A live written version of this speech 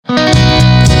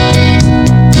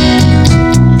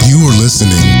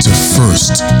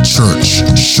First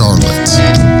Church, Charlotte. Give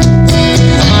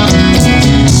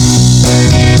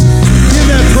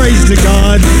that praise to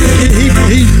God.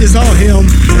 It's all Him.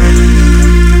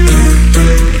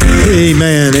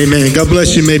 Amen, amen. God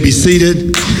bless you. You may be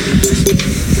seated.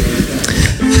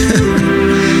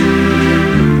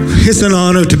 It's an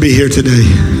honor to be here today.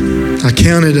 I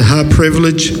count it a high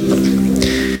privilege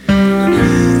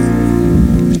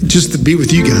just to be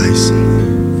with you guys.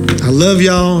 I love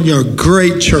y'all. You're a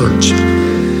great church.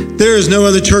 There is no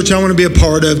other church I want to be a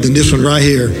part of than this one right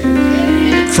here.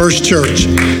 First Church.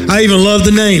 I even love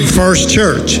the name, First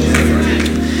Church.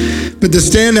 But to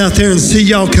stand out there and see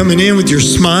y'all coming in with your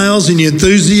smiles and your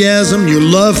enthusiasm, your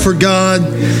love for God,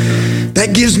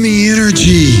 that gives me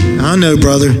energy. I know,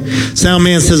 brother. Sound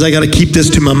man says I got to keep this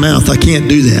to my mouth. I can't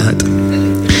do that.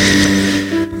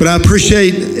 But I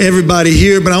appreciate everybody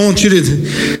here, but I want you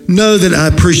to know that I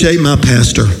appreciate my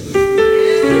pastor.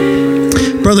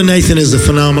 Brother Nathan is a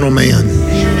phenomenal man.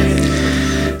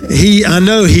 I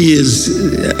know he is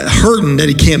hurting that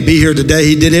he can't be here today.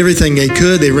 He did everything they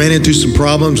could. They ran into some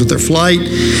problems with their flight.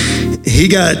 He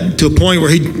got to a point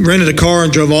where he rented a car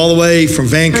and drove all the way from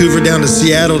Vancouver down to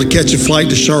Seattle to catch a flight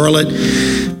to Charlotte,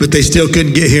 but they still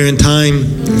couldn't get here in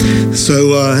time.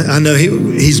 So I know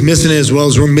he's missing it as well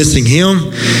as we're missing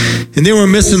him. And then we're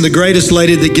missing the greatest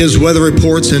lady that gives weather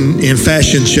reports and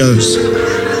fashion shows.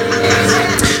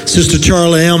 Sister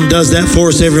Charlie Elm does that for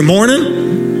us every morning.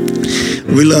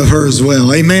 We love her as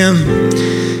well. Amen.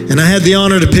 And I had the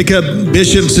honor to pick up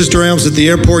Bishop and Sister Elms at the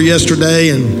airport yesterday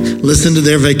and listen to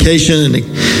their vacation, and it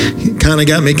kind of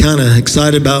got me kind of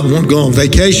excited about wanting to go on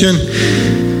vacation.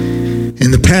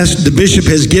 And the bishop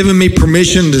has given me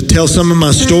permission to tell some of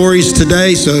my stories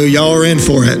today, so y'all are in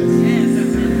for it.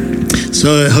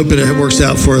 So I hope it works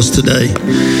out for us today.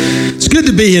 It's good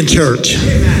to be in church.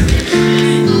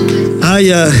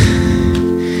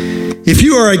 If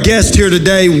you are a guest here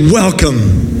today, welcome.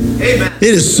 Amen.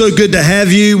 It is so good to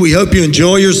have you. We hope you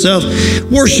enjoy yourself.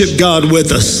 Worship God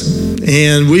with us.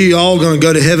 And we all going to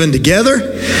go to heaven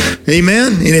together.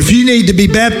 Amen. And if you need to be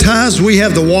baptized, we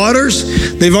have the waters.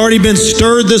 They've already been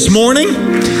stirred this morning.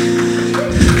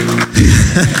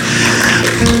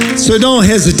 So don't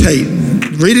hesitate.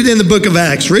 Read it in the book of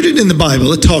Acts. Read it in the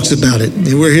Bible. It talks about it.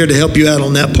 And we're here to help you out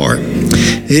on that part.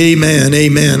 Amen.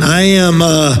 Amen. I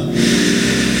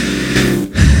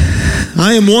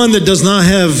am one that does not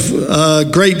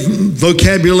have great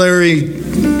vocabulary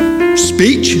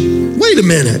speech. Wait a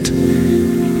minute.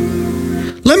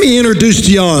 Let me introduce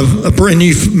to y'all a brand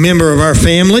new member of our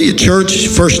family at church,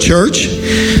 First Church.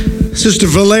 Sister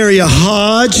Valeria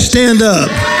Hodge, stand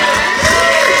up.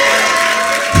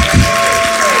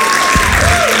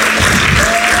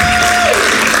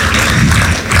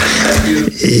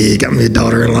 Yeah, got me a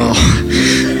daughter-in-law.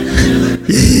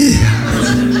 Yeah.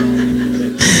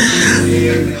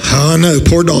 Oh, no,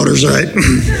 poor daughters, right?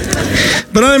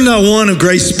 But I'm not one of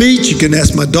great speech. You can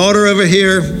ask my daughter over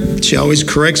here. She always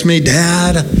corrects me.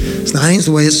 Dad, it's not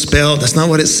the way it's spelled. That's not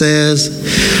what it says.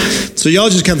 So y'all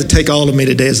just kind of take all of me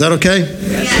today. Is that okay?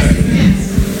 Yes.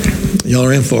 Y'all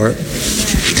are in for it.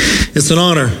 It's an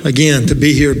honor, again, to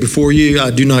be here before you.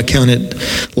 I do not count it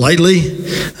lightly.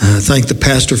 Thank the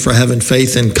pastor for having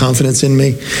faith and confidence in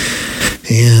me.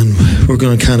 And we're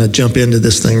going to kind of jump into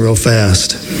this thing real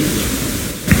fast.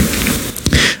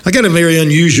 I got a very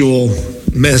unusual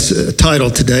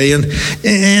title today,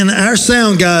 and our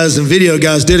sound guys and video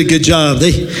guys did a good job.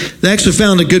 They actually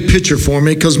found a good picture for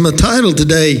me, because my title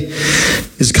today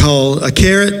is called A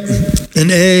Carrot,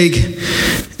 an Egg,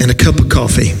 and a Cup of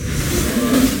Coffee.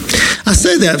 I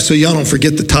say that so y'all don't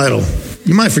forget the title.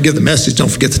 You might forget the message, don't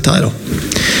forget the title.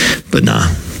 But nah,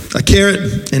 a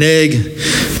carrot, an egg,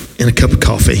 and a cup of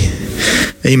coffee.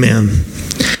 Amen.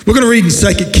 We're going to read in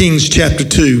 2 Kings chapter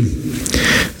 2.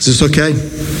 Is this okay?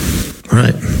 All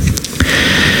right.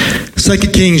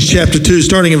 2 Kings chapter 2,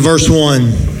 starting in verse 1.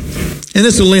 And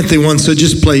it's a lengthy one, so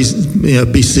just please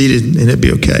be seated and it'll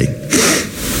be okay.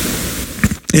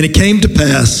 And it came to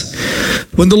pass,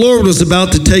 when the Lord was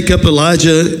about to take up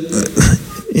Elijah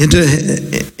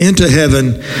into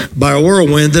heaven by a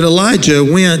whirlwind, that Elijah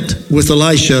went with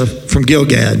Elisha from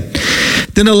Gilgal.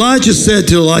 Then Elijah said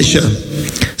to Elisha,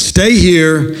 "Stay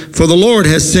here, for the Lord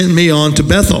has sent me on to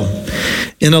Bethel."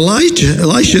 And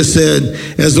Elisha said,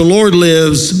 "As the Lord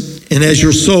lives, and as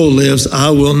your soul lives,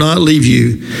 I will not leave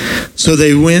you." So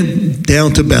they went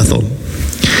down to Bethel.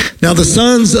 Now the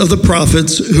sons of the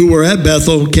prophets who were at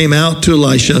Bethel came out to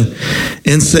Elisha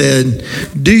and said,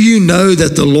 "Do you know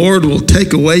that the Lord will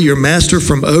take away your master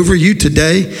from over you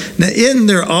today?" Now, isn't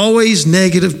there always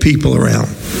negative people around?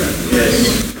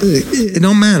 It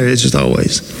don't matter. It's just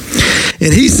always.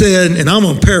 And he said, and I'm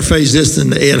going to paraphrase this in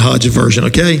the Ed Hodges version,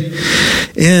 okay?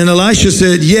 And Elisha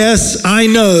said, yes, I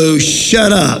know,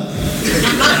 shut up.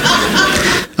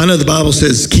 I know the Bible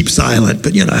says keep silent,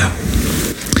 but you know.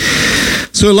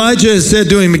 So Elijah said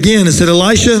to him again and said,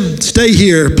 Elisha, stay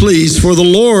here, please, for the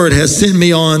Lord has sent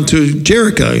me on to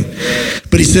Jericho.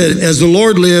 But he said, as the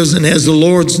Lord lives and as the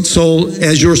Lord's soul,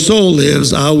 as your soul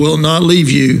lives, I will not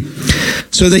leave you.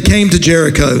 So they came to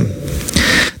Jericho.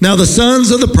 Now the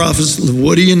sons of the prophets,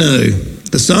 what do you know?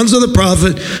 The sons of the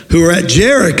prophet who were at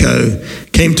Jericho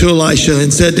came to Elisha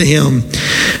and said to him,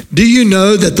 do you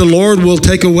know that the Lord will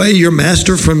take away your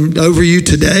master from over you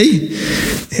today?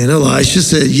 And Elisha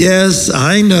said, yes,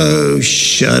 I know,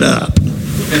 shut up.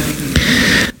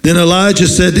 Then Elijah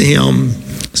said to him,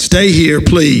 stay here,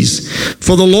 please,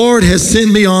 for the Lord has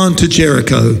sent me on to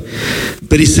Jericho.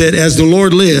 But he said, as the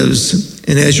Lord lives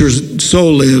and as your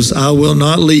soul lives, I will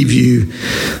not leave you.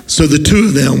 So the two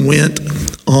of them went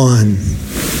on.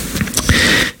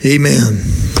 Amen.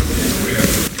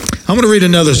 I'm going to read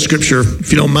another scripture,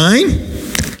 if you don't mind.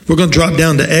 We're going to drop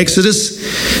down to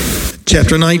Exodus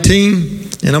chapter 19,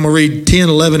 and I'm going to read 10,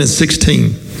 11, and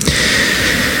 16.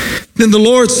 Then the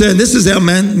Lord said, this is out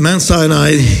Mount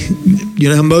Sinai. You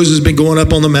know how Moses has been going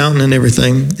up on the mountain and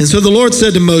everything. And so the Lord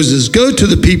said to Moses, go to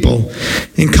the people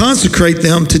and consecrate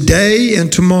them today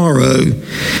and tomorrow,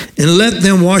 and let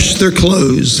them wash their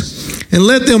clothes. And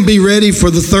let them be ready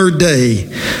for the third day.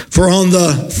 For on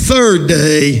the third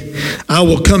day I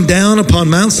will come down upon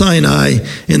Mount Sinai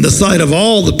in the sight of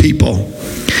all the people.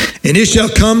 And it shall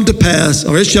come to pass,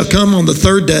 or it shall come on the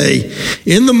third day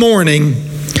in the morning,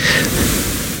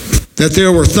 that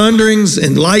there were thunderings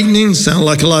and lightnings, sound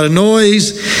like a lot of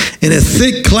noise, and a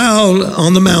thick cloud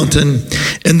on the mountain,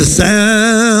 and the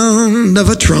sound of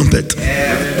a trumpet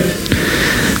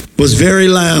was very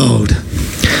loud.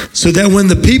 So that when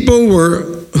the people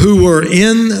who were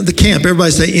in the camp,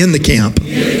 everybody say in the camp.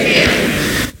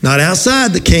 Not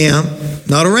outside the camp,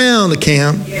 not around the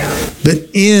camp, but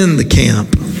in the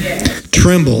camp,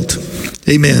 trembled.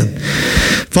 Amen.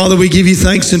 Father, we give you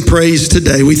thanks and praise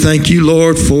today. We thank you,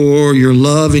 Lord, for your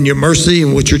love and your mercy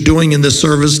and what you're doing in this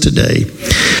service today.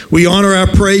 We honor our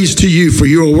praise to you, for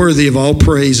you are worthy of all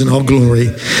praise and all glory.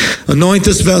 Anoint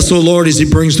this vessel, Lord, as he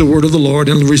brings the word of the Lord,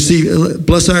 and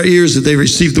bless our ears that they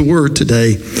receive the word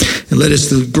today, and let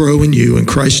us grow in you. In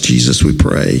Christ Jesus we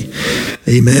pray.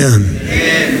 Amen.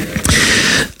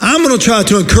 I'm going to try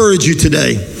to encourage you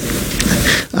today.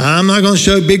 I'm not going to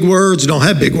show big words. Don't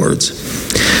have big words.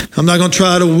 I'm not going to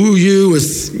try to woo you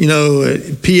with, a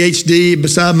PhD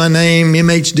beside my name,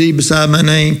 MHD beside my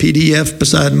name, PDF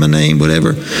beside my name,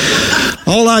 whatever.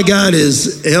 All I got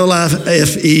is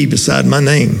LIFE beside my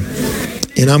name.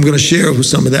 And I'm going to share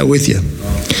some of that with you.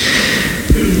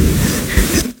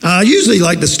 I usually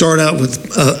like to start out with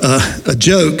a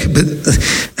joke, but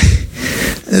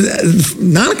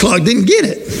 9 o'clock didn't get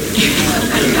it.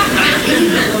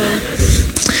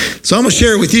 So I'm going to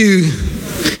share it with you.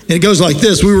 And it goes like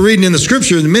this. We were reading in the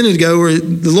scripture a minute ago where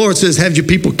the Lord says, have your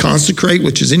people consecrate,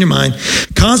 which is in your mind,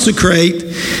 consecrate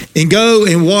and go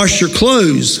and wash your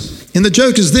clothes. And the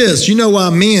joke is this. You know why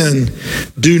men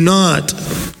do not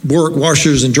work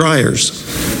washers and dryers?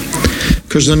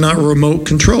 Because they're not remote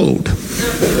controlled.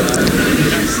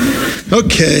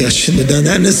 Okay, I shouldn't have done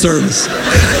that in this service.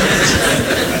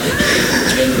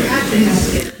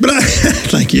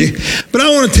 Thank you. But I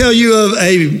want to tell you of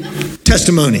a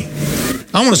testimony.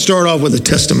 I want to start off with a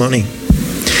testimony.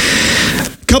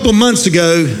 A couple of months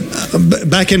ago,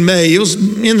 back in May, it was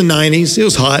in the 90s, it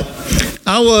was hot.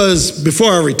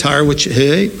 Before I retired, I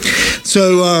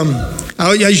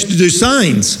used to do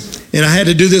signs, and I had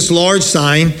to do this large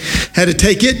sign, had to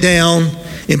take it down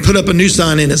and put up a new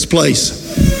sign in its place.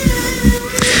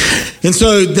 And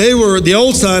so the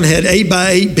old sign had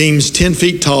 8x8 beams, 10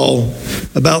 feet tall,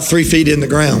 about 3 feet in the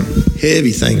ground,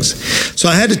 heavy things. So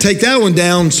I had to take that one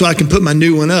down so I can put my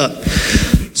new one up.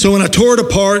 So when I tore it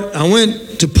apart, I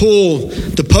went to pull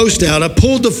the post out. I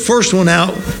pulled the first one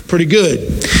out pretty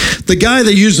good. The guy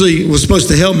that usually was supposed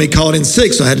to help me called in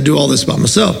sick, so I had to do all this by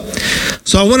myself.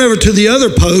 So I went over to the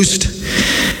other post,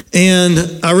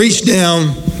 and I reached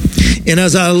down, and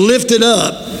as I lifted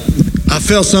up, I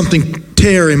felt something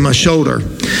tear in my shoulder.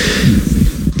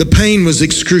 The pain was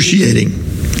excruciating.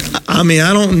 I mean,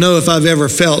 I don't know if I've ever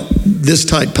felt this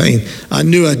type pain. I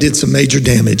knew I did some major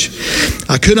damage.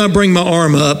 I could not bring my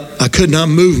arm up. I could not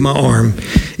move my arm.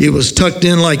 It was tucked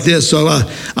in like this. So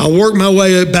I worked my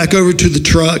way back over to the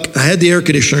truck. I had the air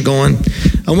conditioner going.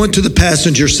 I went to the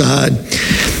passenger side.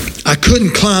 I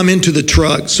couldn't climb into the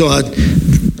truck, so I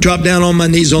dropped down on my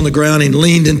knees on the ground and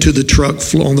leaned into the truck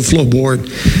on the floorboard.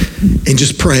 and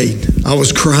just prayed. I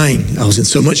was crying. I was in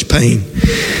so much pain.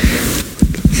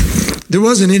 There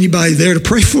wasn't anybody there to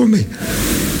pray for me.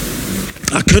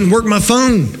 I couldn't work my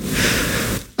phone.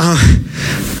 I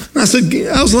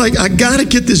was like, I got to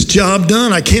get this job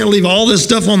done. I can't leave all this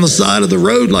stuff on the side of the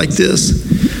road like this.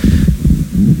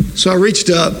 So I reached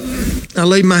up. I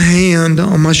laid my hand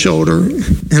on my shoulder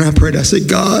and I prayed. I said,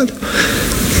 God,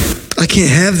 I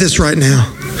can't have this right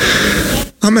now.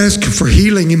 I'm asking for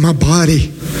healing in my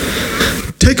body.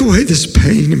 Take away this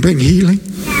pain and bring healing.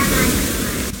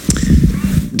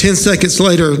 10 seconds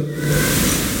later,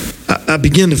 I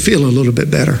began to feel a little bit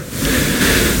better.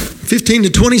 15 to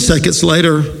 20 seconds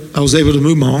later, I was able to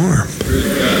move my arm.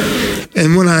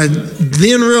 And when I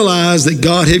then realized that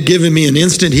God had given me an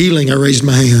instant healing, I raised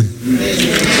my hand.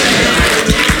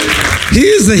 He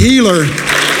is the healer,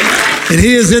 and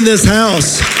He is in this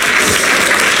house.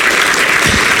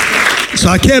 So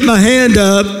I kept my hand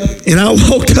up, and I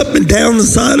walked up and down the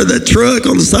side of that truck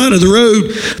on the side of the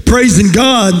road, praising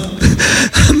God.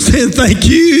 I'm saying, thank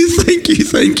you, thank you,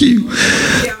 thank you.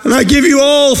 And I give you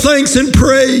all thanks and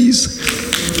praise.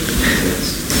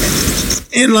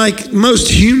 And like most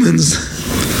humans,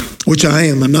 which I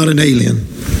am, I'm not an alien,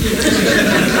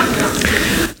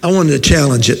 I wanted to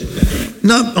challenge it,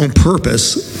 not on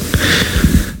purpose.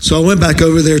 So I went back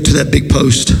over there to that big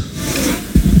post.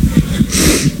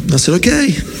 I said,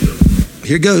 okay,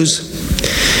 here goes.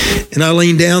 And I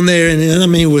leaned down there, and I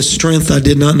mean, with strength I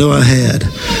did not know I had,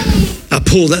 I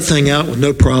pulled that thing out with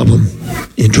no problem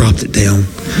and dropped it down.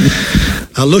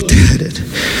 I looked at it.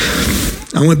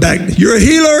 I went back, you're a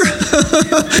healer.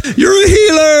 You're a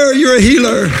healer. You're a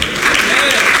healer.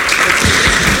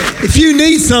 If you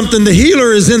need something, the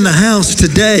healer is in the house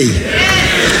today.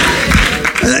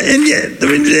 And yet,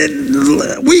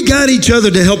 we got each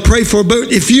other to help pray for,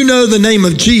 but if you know the name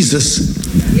of Jesus,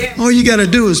 all you got to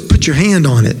do is put your hand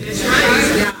on it.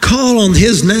 Call on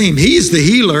His name. He's the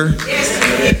healer.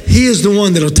 He is the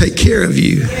one that'll take care of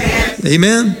you.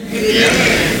 Amen?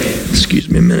 Excuse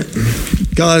me a minute.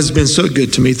 God has been so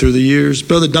good to me through the years.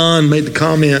 Brother Don made the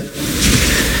comment.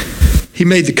 He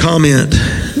made the comment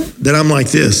that I'm like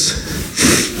this.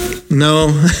 No,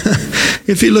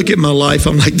 if you look at my life,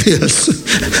 I'm like this.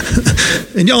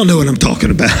 And y'all know what I'm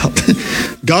talking about.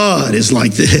 God is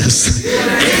like this.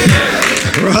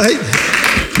 Right?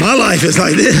 My life is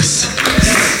like this.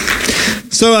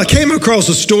 So I came across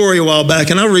a story a while back,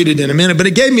 and I'll read it in a minute, but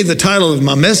it gave me the title of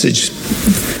my message,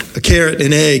 A Carrot,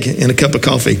 an Egg, and a Cup of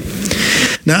Coffee.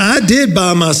 Now, I did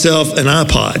buy myself an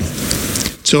iPod,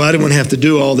 so I didn't have to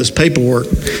do all this paperwork,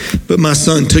 but my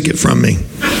son took it from me.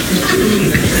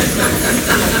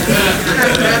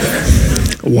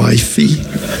 Wifey.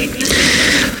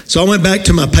 So I went back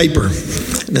to my paper.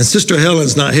 Now, Sister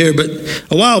Helen's not here, but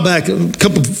a while back,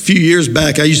 few years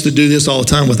back, I used to do this all the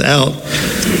time without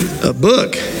a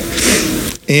book.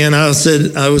 And I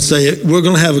would say, we're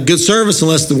going to have a good service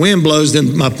unless the wind blows,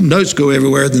 then my notes go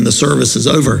everywhere, then the service is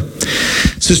over.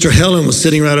 Sister Helen was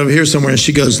sitting right over here somewhere, and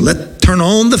she goes, turn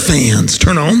on the fans,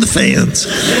 turn on the fans.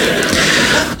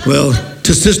 Well,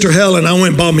 to Sister Helen, I went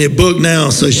and bought me a book now,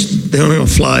 so they're going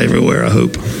to fly everywhere, I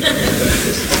hope.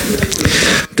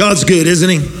 God's good, isn't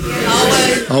He?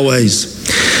 Always.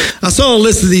 I saw a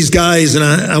list of these guys, and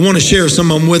I want to share some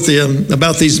of them with you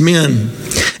about these men.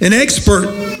 An expert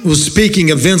was speaking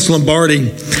of Vince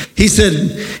Lombardi. He said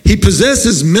he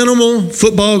possesses minimal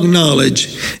football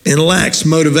knowledge and lacks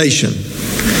motivation.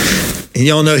 And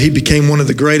y'all know he became one of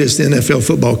the greatest NFL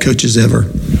football coaches ever.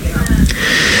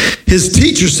 His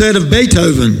teacher said of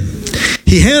Beethoven,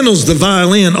 he handles the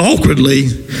violin awkwardly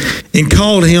and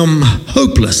called him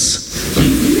hopeless.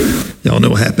 Y'all know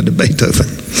what happened to Beethoven.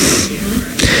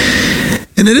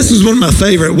 And this is one of my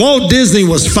favorite. Walt Disney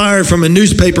was fired from by a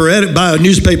newspaper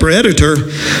editor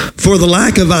for the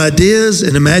lack of ideas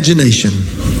and imagination.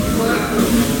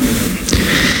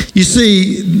 You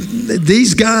see,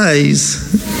 these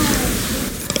guys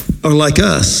are like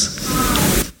us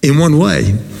in one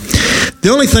way. The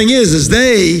only thing is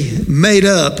they made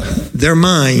up their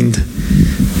mind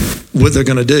what they're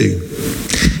going to do.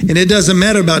 And it doesn't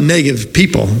matter about negative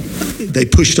people. They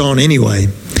pushed on anyway.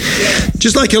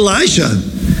 Just like Elisha.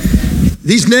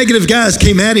 These negative guys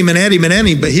came at him,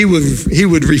 but he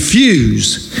would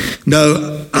refuse.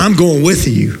 No, I'm going with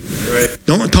you.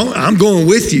 I'm going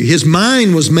with you. His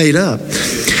mind was made up.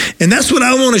 And that's what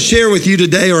I want to share with you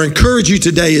today, or encourage you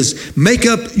today, is make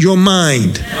up your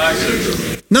mind.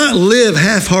 Not live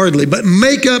half-heartedly, but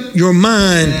make up your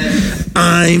mind.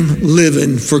 I'm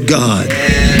living for God.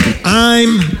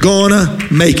 I'm gonna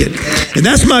make it. And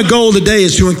that's my goal today,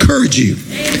 is to encourage you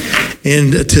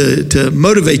and to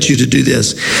motivate you to do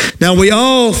this. Now, we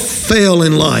all fail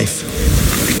in life.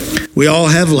 We all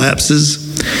have lapses.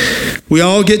 We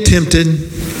all get tempted.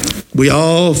 We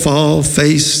all fall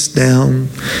face down.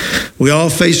 We all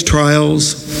face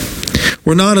trials.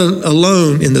 We're not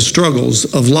alone in the struggles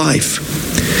of life.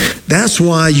 That's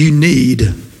why you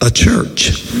need a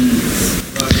church.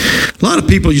 A lot of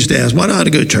people used to ask, why do I have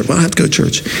to go to church? Why do I have to go to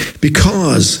church?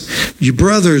 Because your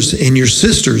brothers and your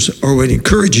sisters are what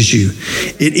encourages you.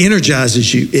 It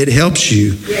energizes you. It helps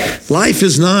you. Yes. Life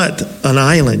is not an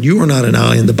island. You are not an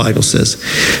island, the Bible says.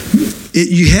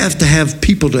 You have to have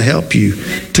people to help you,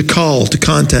 to call, to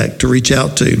contact, to reach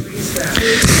out to.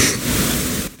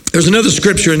 There's another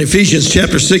scripture in Ephesians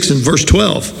chapter 6 and verse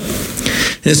 12.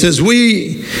 And it says,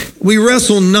 we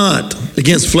wrestle not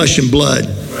against flesh and blood.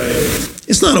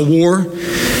 It's not a war.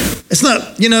 It's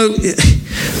not,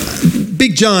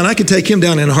 Big John, I could take him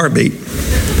down in a heartbeat.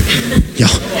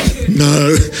 Y'all,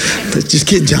 no, just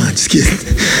kidding, John, just kidding.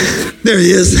 There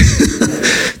he is.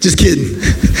 Just kidding.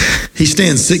 He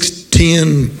stands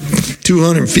 6'10",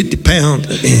 250 pounds.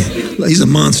 He's a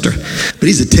monster, but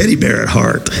he's a teddy bear at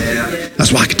heart.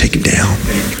 That's why I could take him down.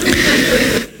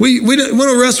 We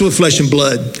don't wrestle with flesh and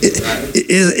blood.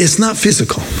 It's not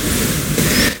physical.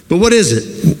 But what is it?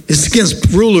 It's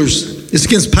against rulers. It's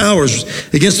against powers,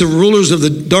 against the rulers of the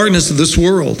darkness of this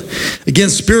world,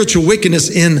 against spiritual wickedness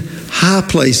in high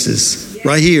places,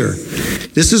 right here.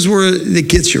 This is where it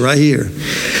gets you, right here.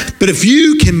 But if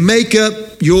you can make up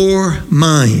your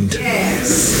mind,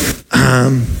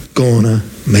 I'm gonna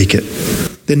make it,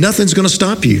 then nothing's gonna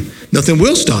stop you. Nothing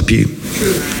will stop you.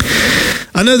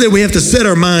 I know that we have to set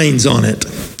our minds on it.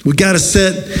 We got to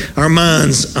set our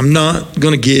minds. I'm not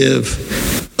going to give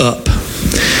up.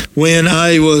 When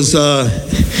I was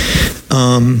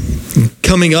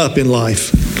coming up in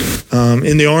life,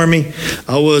 in the Army,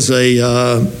 I was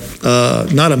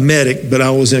not a medic, but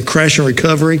I was in crash and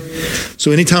recovery.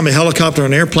 So anytime a helicopter or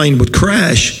an airplane would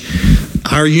crash,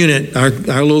 our unit, our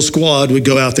little squad would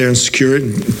go out there and secure it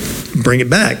and bring it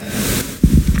back.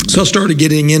 So I started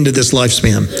getting into this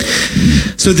lifespan.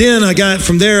 So then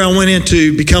from there, I went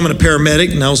into becoming a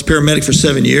paramedic, and I was a paramedic for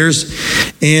 7 years.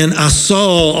 And I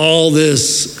saw all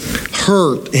this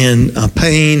hurt and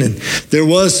pain, and there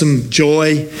was some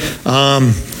joy.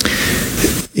 And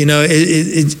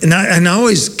I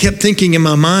always kept thinking in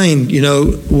my mind,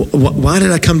 why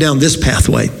did I come down this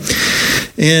pathway?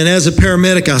 And as a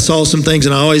paramedic, I saw some things,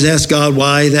 and I always asked God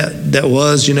why that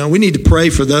was. We need to pray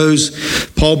for those,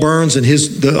 Paul Burns and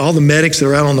all the medics that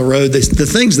are out on the road, the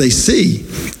things they see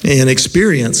and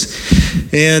experience.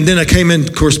 And then I came in,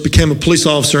 of course, became a police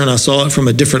officer, and I saw it from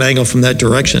a different angle from that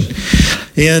direction.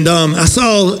 And I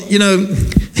saw,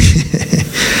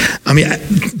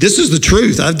 this is the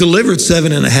truth. I've delivered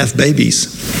 7.5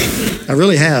 babies. I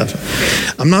really have.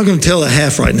 I'm not going to tell a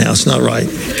half right now. It's not right.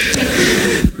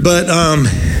 But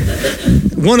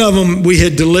one of them we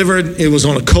had delivered. It was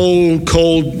on a cold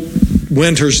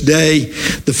winter's day.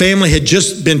 The family had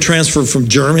just been transferred from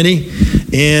Germany,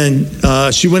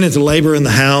 and she went into labor in the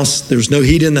house. There was no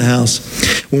heat in the house.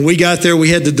 When we got there, we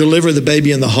had to deliver the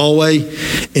baby in the hallway,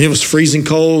 and it was freezing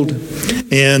cold.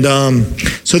 And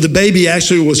so the baby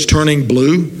actually was turning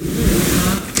blue,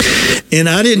 and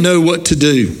I didn't know what to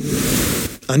do.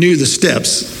 I knew the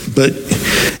steps,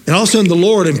 and all of a sudden the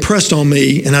Lord impressed on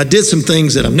me, and I did some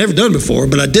things that I've never done before,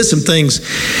 but I did some things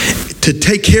to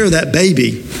take care of that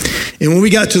baby. And when we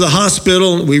got to the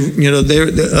hospital,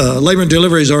 labor and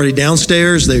delivery is already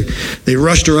downstairs. They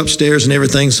rushed her upstairs and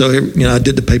everything. So I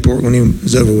did the paperwork when it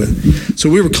was over with. So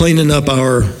we were cleaning up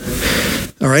our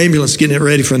ambulance, getting it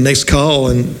ready for the next call,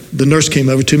 and the nurse came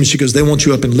over to me. She goes, "They want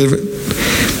you up in labor.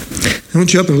 They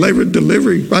want you up in labor and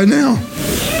delivery right now."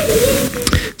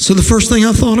 So the first thing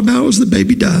I thought about was the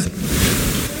baby died.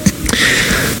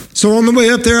 So on the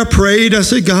way up there, I prayed. I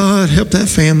said, "God, help that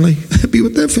family. Be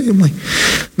with that family."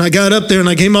 And I got up there and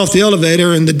I came off the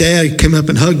elevator, and the dad came up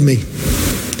and hugged me.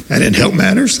 That didn't help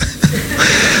matters.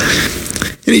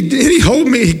 And he held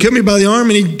me, he took me by the arm,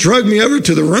 and he dragged me over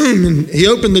to the room, and he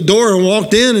opened the door and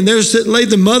walked in, and there lay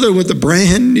the mother with a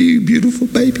brand new, beautiful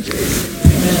baby.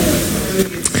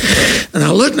 And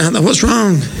I looked, and I thought, "What's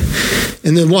wrong?"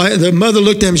 And then the mother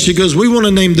looked at me, she goes, "We want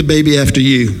to name the baby after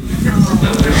you."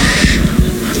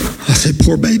 I said,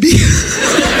 "Poor baby."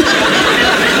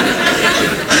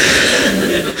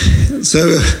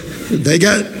 So they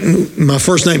my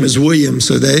first name is William,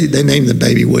 so they named the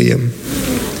baby William.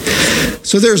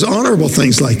 So there's honorable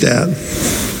things like that.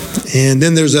 And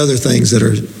then there's other things that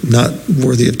are not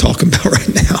worthy of talking about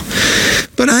right now.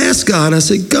 But I asked God, I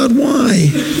said, "God,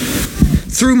 why?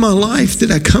 through my life that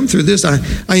I come through this.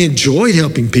 I enjoyed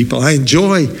helping people. I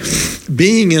enjoy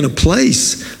being in a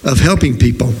place of helping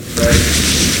people.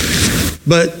 Right.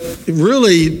 But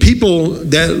really, people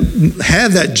that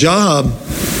have that job,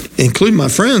 including my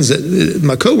friends,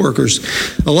 my coworkers,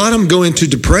 a lot of them go into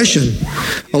depression.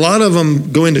 A lot of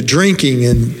them go into drinking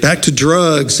and back to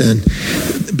drugs, and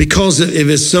because it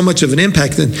is so much of an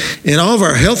impact. And all of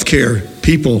our healthcare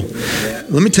people,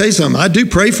 let me tell you something, I do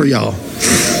pray for y'all.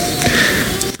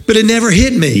 But it never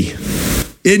hit me.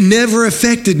 It never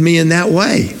affected me in that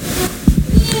way.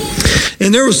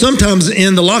 And there was sometimes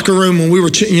in the locker room when we were,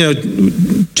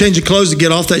 changing clothes to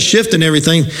get off that shift and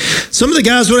everything, some of the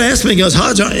guys would ask me, goes,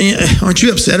 Hodge, aren't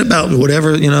you upset about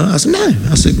whatever? I said, no.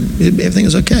 I said, everything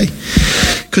is okay.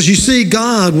 Because you see,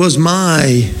 God was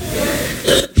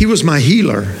He was my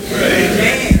healer.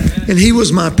 And He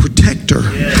was my protector.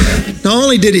 Not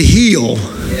only did He heal,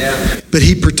 but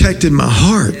He protected my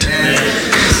heart.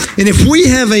 And if we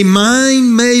have a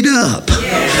mind made up,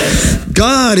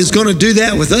 God is going to do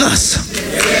that with us.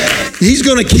 He's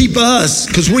going to keep us,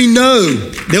 because we know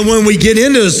that when we get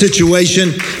into a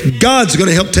situation, God's going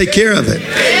to help take care of it.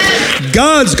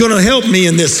 God's going to help me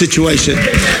in this situation.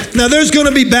 Now, there's going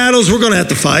to be battles we're going to have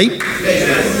to fight,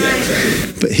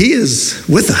 but He is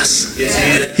with us.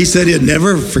 He said He'd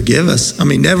never forgive us.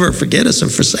 Never forget us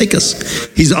and forsake us.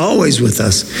 He's always with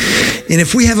us. And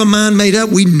if we have a mind made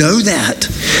up, we know that.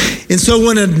 And so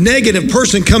when a negative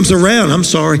person comes around,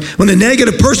 when a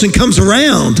negative person comes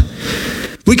around,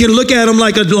 we can look at them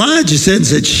like Elijah said and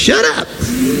said, shut up.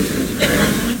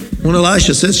 When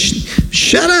Elisha says,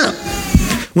 shut up.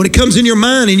 When it comes in your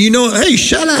mind and you know, hey,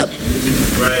 shut up.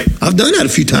 Right. I've done that a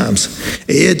few times.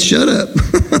 Ed, shut up.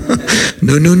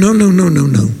 No.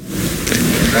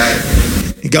 Right.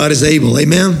 God is able.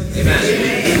 Amen?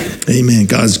 Amen.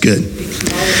 God's good.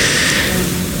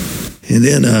 And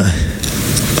then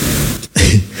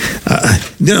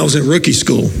then I was in rookie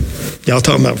school. Y'all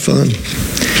talking about fun.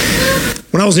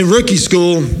 When I was in rookie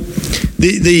school,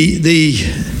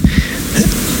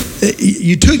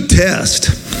 you took tests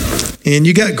and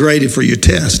you got graded for your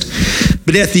test.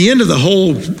 But at the end of the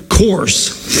whole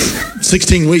course,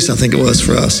 16 weeks I think it was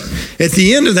for us, at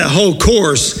the end of that whole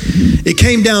course, it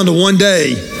came down to one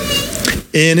day.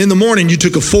 And in the morning, you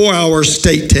took a 4-hour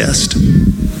state test.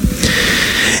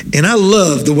 And I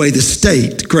love the way the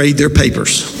state grade their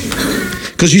papers.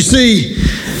 Because you see,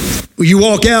 you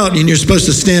walk out and you're supposed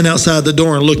to stand outside the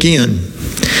door and look in.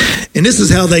 And this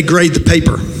is how they grade the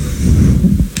paper.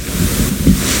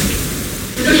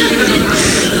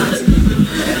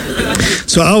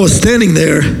 So I was standing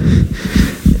there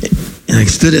and I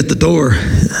stood at the door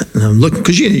and I'm looking,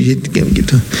 because you get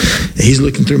to, and he's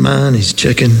looking through mine, he's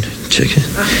checking.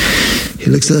 He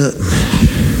looks up.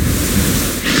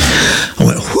 I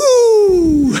went,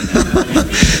 whoo!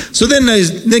 So then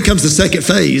comes the second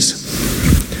phase.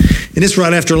 And it's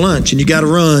right after lunch, and you got to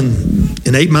run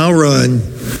an 8-mile run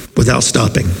without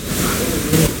stopping.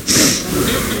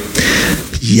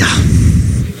 Yeah.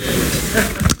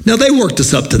 Now, they worked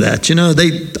us up to that.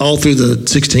 They all through the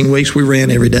 16 weeks, we ran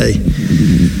every day.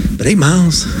 But 8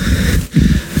 miles?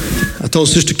 I told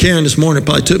Sister Karen this morning it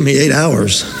probably took me 8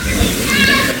 hours.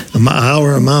 A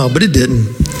mile, but it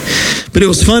didn't. But it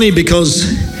was funny because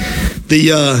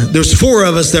there's 4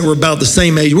 of us that were about the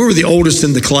same age. We were the oldest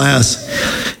in the class.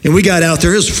 And we got out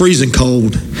there, it was freezing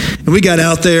cold. And we got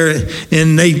out there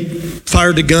and they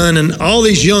fired the gun and all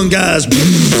these young guys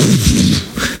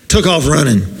took off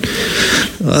running.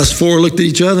 Us 4 looked at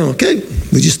each other, okay,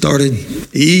 we just started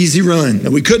easy run.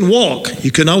 And we couldn't walk,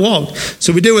 you could not walk.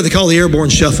 So we did what they call the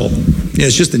airborne shuffle.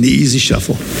 It's just an easy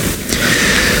shuffle.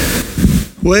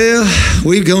 Well,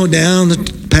 we've gone down the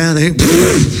path,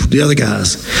 the other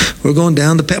guys. We're going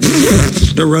down the path.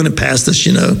 They're running past us,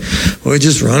 We're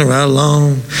just running right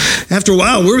along. After a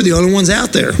while, we were the only ones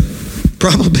out there.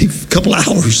 Probably a couple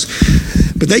hours.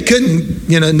 But they couldn't,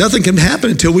 nothing could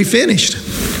happen until we finished.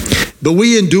 But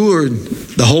we endured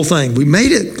the whole thing. We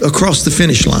made it across the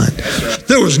finish line.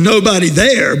 There was nobody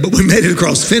there, but we made it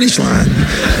across the finish line.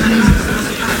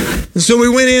 And so we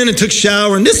went in and took a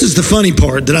shower. And this is the funny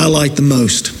part that I like the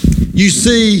most. You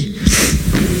see,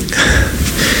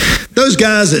 those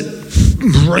guys that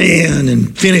ran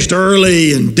and finished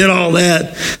early and did all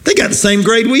that, they got the same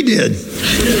grade we did.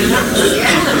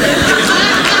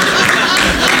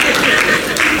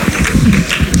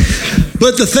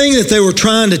 But the thing that they were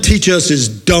trying to teach us is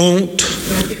don't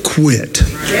quit.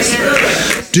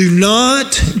 Do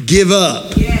not give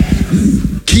up.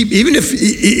 Keep even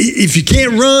if you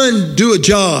can't run, do a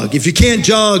jog. If you can't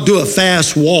jog, do a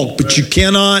fast walk, but you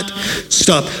cannot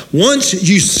stop. Once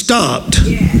you stopped,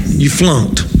 you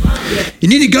flunked. You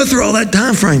need to go through all that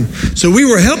time frame. So we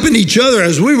were helping each other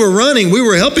as we were running. We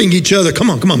were helping each other. Come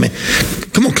on, man.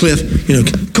 Come on, Cliff.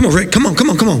 Come on, Rick. Come on.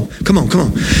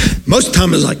 Most of the time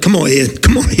it was like, come on, Ed.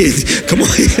 Come on,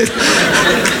 Ed.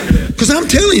 Because I'm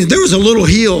telling you, there was a little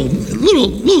hill,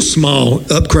 little small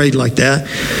upgrade like that.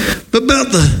 But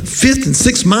about the 5th and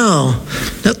 6th mile,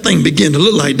 that thing began to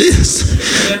look like this.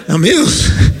 I mean, it was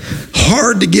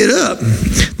hard to get up.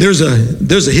 There's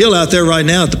a hill out there right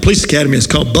now at the police academy. It's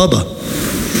called Bubba.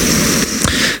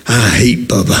 I hate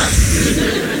Bubba.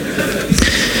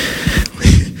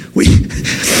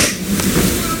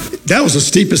 That was the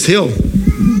steepest hill,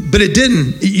 but it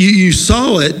didn't. You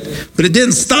saw it, but it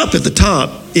didn't stop at the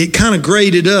top. It kind of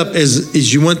graded up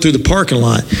as you went through the parking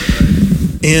lot,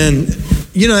 and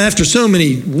after so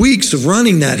many weeks of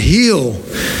running that hill,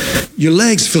 your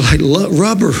legs feel like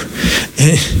rubber.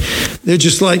 And they're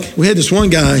just like, we had this one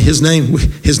guy, his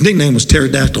nickname was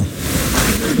Pterodactyl.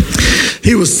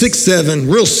 He was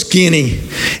 6'7", real skinny.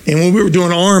 And when we were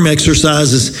doing arm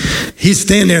exercises, he'd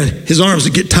stand there, his arms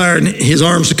would get tired, and his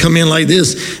arms would come in like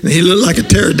this, and he looked like a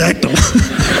pterodactyl.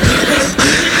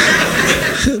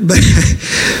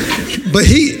 But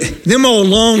them old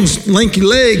long, lanky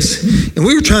legs, and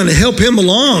we were trying to help him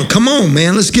along. Come on,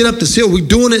 man, let's get up this hill. We're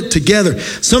doing it together.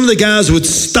 Some of the guys would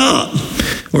stop,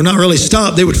 or not really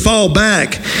stop. They would fall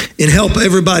back and help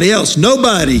everybody else.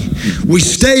 Nobody. We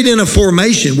stayed in a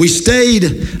formation. I'm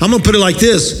going to put it like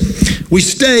this. We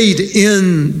stayed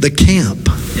in the camp.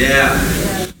 Yeah.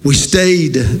 We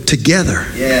stayed together.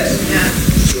 Yes.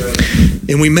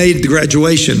 And we made the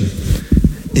graduation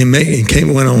and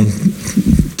went on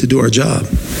to do our job.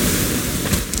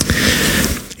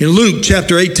 In Luke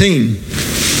chapter 18,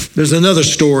 there's another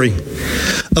story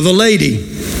of a lady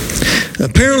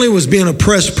apparently was being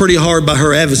oppressed pretty hard by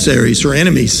her adversaries, her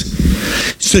enemies.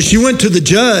 So she went to the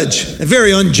judge, a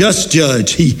very unjust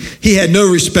judge. He had no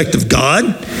respect of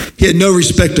God. He had no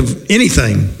respect of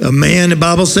anything, a man, the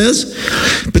Bible says.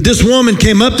 But this woman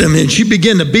came up to him and she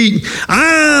began to beat.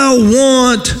 I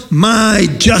want my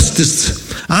justice.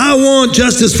 I want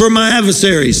justice for my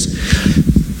adversaries.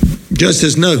 Judge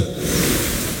says no.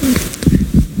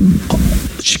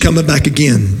 She come back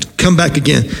again.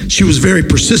 She was very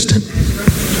persistent.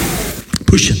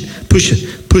 Pushing.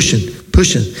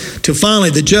 Till finally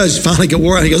the judge got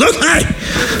wore out. He goes, okay,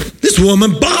 this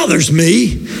woman bothers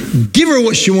me. Give her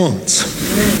what she wants.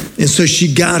 And so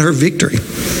she got her victory.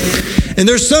 And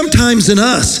there's sometimes in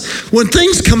us, when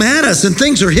things come at us and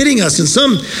things are hitting us and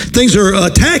some things are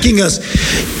attacking us,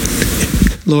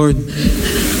 Lord,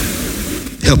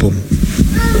 help them.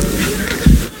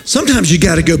 Sometimes you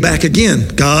got to go back again.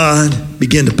 God,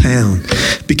 begin to pound.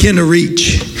 Begin to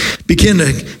reach.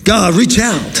 God, reach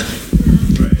out.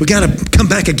 We got to come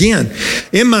back again.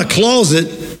 In my closet,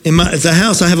 at the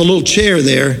house, I have a little chair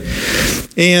there,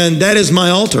 and that is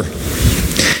my altar.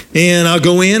 And I'll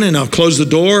go in and I'll close the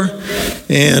door,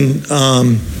 and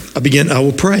I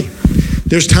will pray.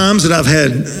 There's times that I've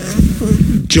had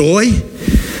joy.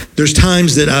 There's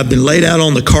times that I've been laid out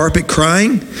on the carpet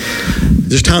crying.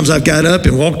 There's times I've got up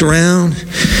and walked around.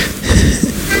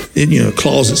 And,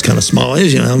 closet's kind of small.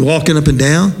 I'm walking up and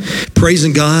down,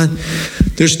 praising God.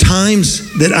 There's times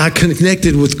that I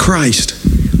connected with Christ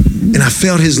and I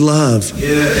felt his love.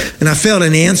 Yeah. And I felt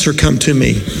an answer come to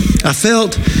me. I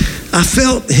felt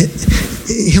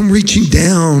him reaching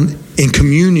down in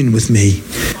communion with me,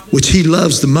 which he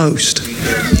loves the most.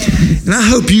 And I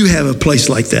hope you have a place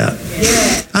like that.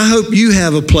 I hope you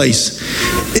have a place.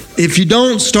 If you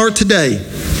don't, start today.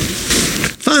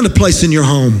 Find a place in your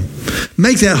home.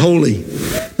 Make that holy.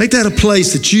 Make that a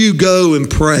place that you go and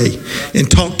pray and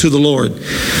talk to the Lord.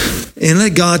 And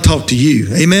let God talk to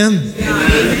you. Amen?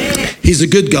 He's a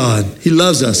good God. He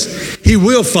loves us. He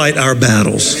will fight our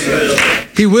battles.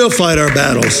 He will fight our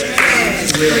battles.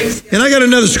 And I got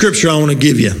another scripture I want to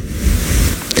give you.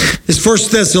 It's 1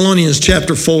 Thessalonians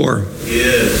chapter 4.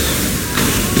 Yes.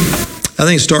 I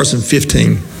think it starts in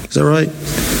 15. Is that right? I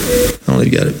don't know if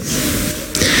you got it.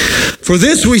 For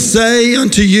this we say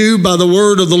unto you by the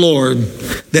word of the Lord,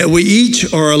 that we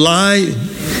which are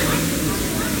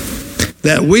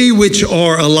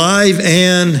alive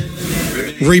and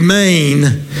remain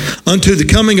unto the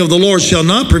coming of the Lord shall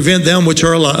not prevent them which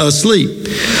are asleep.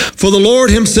 For the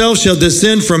Lord himself shall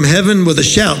descend from heaven with a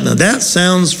shout. Now that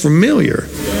sounds familiar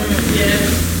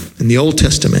in the Old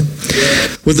Testament.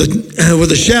 With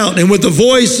a shout and with the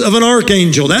voice of an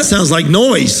archangel. That sounds like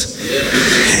noise.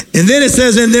 And then it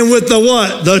says, and then with the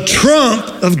what? The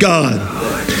trump of God.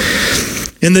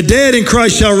 And the dead in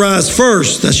Christ shall rise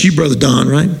first. That's you, Brother Don,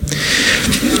 right?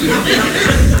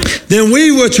 Then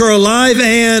we which are alive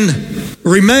and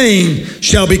remain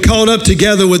shall be caught up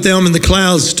together with them in the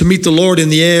clouds to meet the Lord in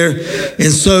the air.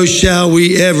 And so shall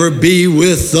we ever be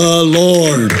with the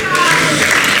Lord.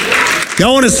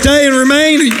 Y'all want to stay and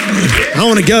remain? I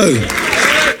want to go.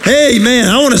 Hey, man,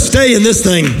 I want to stay in this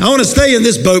thing. I want to stay in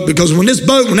this boat because when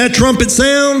that trumpet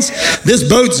sounds, this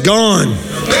boat's gone.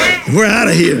 We're out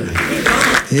of here.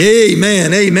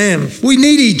 Amen, amen. We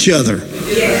need each other.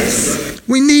 Yes.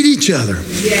 We need each other.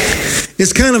 Yes.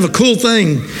 It's kind of a cool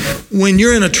thing when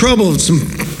you're in a trouble, some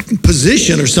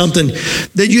position or something,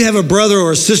 that you have a brother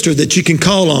or a sister that you can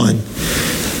call on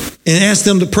and ask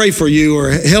them to pray for you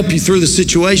or help you through the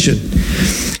situation.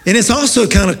 And it's also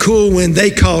kind of cool when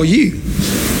they call you.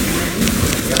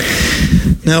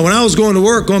 Now, when I was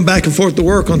going back and forth to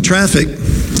work on traffic,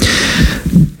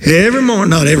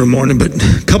 not every morning, but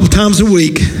a couple times a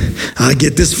week, I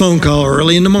get this phone call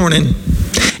early in the morning.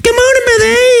 Good morning,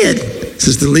 Brother Ed.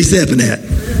 Sister Lisa Epinette.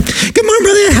 Good morning,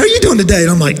 Brother Ed. How are you doing today?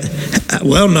 And I'm like,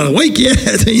 well, I'm not awake yet.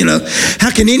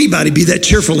 How can anybody be that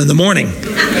cheerful in the morning?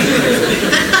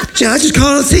 I just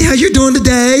called to see how you're doing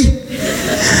today.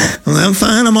 Well, I'm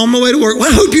fine. I'm on my way to work.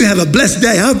 Well, I hope you have a blessed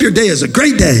day. I hope your day is a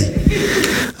great day.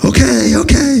 Okay.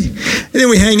 And then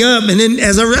we hang up, and then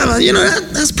as I realize,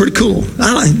 that's pretty cool.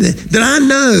 I like that I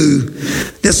know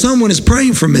that someone is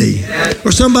praying for me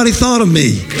or somebody thought of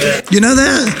me. You know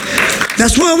that?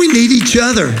 That's why we need each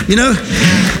other,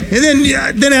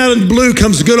 And then out of the blue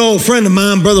comes a good old friend of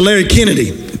mine, Brother Larry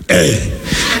Kennedy. Hey.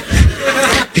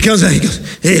 He comes out, he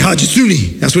goes, hey, Haji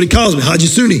Sunni. That's what he calls me, Haji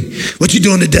Sunni. What you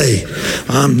doing today?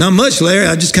 Not much, Larry.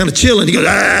 I just kind of chilling. He goes,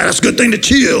 that's a good thing to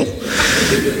chill.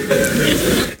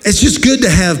 It's just good to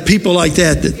have people like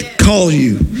that call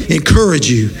you, encourage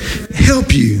you,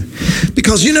 help you.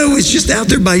 Because, it's just out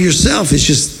there by yourself. It's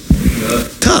just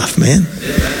tough, man.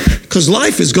 Because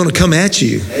life is going to come at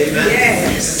you.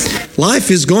 Yes. Life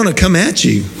is going to come at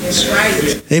you. That's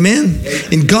right. Amen.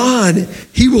 And God,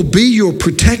 He will be your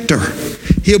protector.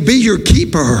 He'll be your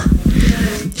keeper.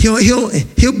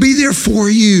 He'll be there for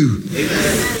you.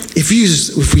 If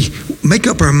we make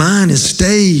up our mind and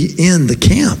stay in the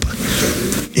camp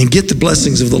and get the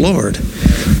blessings of the Lord.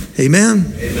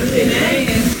 Amen. Amen.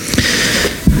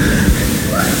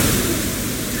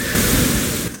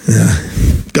 Yeah.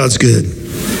 God's good.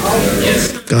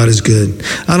 God is good.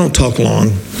 I don't talk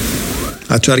long.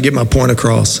 I try to get my point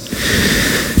across.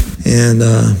 And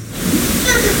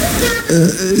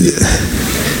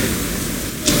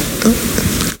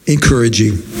encourage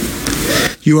you.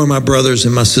 You are my brothers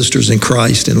and my sisters in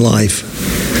Christ in life.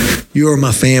 You are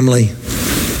my family.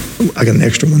 I got an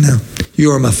extra one now.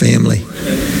 You are my family.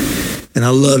 And I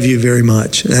love you very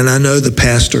much. And I know the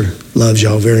pastor loves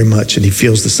y'all very much, and he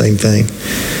feels the same thing.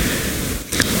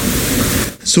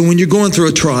 So when you're going through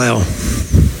a trial,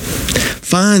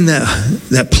 find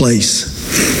that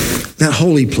place, that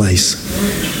holy place.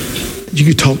 You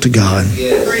can talk to God.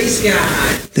 Praise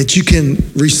God. That you can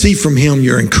receive from Him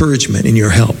your encouragement and your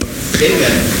help.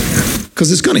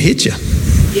 Because it's going to hit you.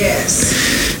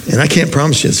 Yes. And I can't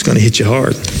promise you it's going to hit you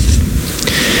hard.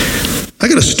 I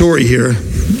got a story here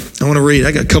I want to read.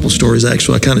 I got a couple stories,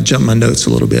 actually. I kind of jumped my notes a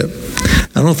little bit.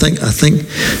 I think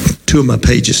two of my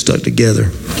pages stuck together.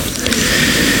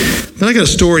 But I got a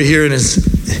story here, and it's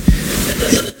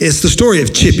the story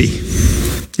of Chippy.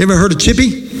 You ever heard of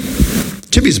Chippy?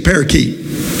 Chippy's a parakeet.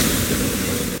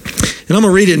 And I'm going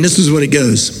to read it, and this is what it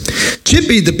goes.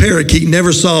 Chippy the parakeet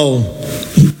never saw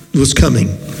was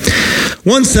coming.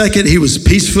 One second, he was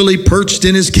peacefully perched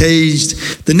in his cage.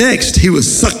 The next, he was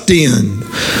sucked in,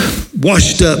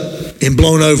 washed up, and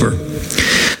blown over.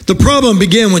 The problem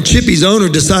began when Chippy's owner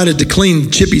decided to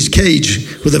clean Chippy's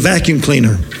cage with a vacuum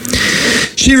cleaner.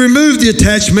 She removed the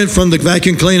attachment from the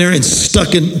vacuum cleaner and stuck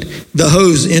the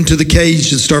hose into the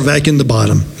cage to start vacuuming the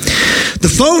bottom. The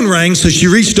phone rang, so she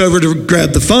reached over to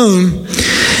grab the phone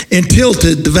and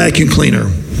tilted the vacuum cleaner.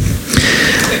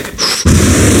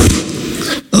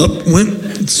 Up went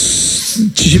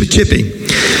Chippy.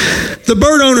 The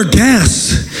bird owner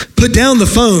gasped, put down the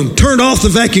phone, turned off the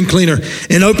vacuum cleaner,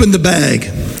 and opened the bag.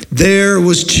 There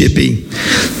was Chippy,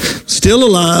 still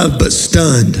alive but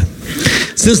stunned.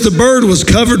 Since the bird was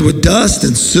covered with dust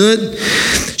and soot,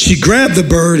 she grabbed the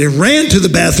bird and ran to the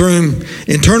bathroom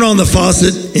and turned on the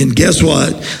faucet, and guess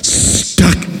what?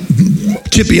 Stuck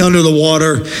Chippy under the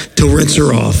water to rinse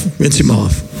him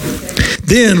off.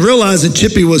 Then, realizing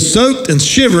Chippy was soaked and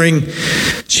shivering,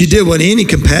 she did what any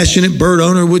compassionate bird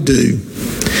owner would do.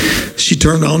 She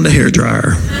turned on the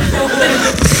hairdryer.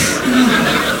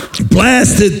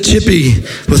 Blasted Chippy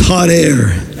with hot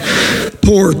air.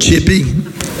 Poor Chippy.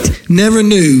 Never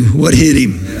knew what hit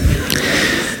him.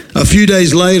 A few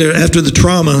days later, after the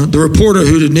trauma, the reporter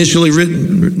who'd initially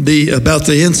written about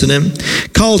the incident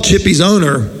called Chippy's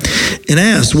owner and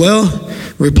asked,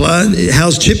 replied,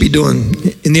 how's Chippy doing?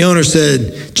 And the owner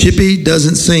said, Chippy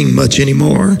doesn't sing much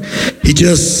anymore. He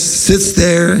just sits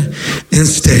there and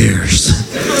stares.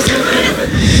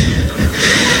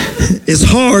 It's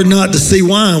hard not to see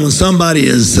why when somebody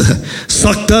is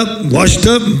sucked up, washed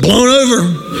up, and blown over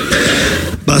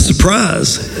by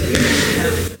surprise.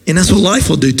 And that's what life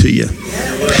will do to you.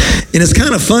 And it's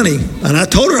kind of funny. And I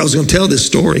told her I was going to tell this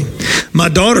story. My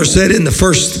daughter sat in the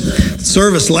first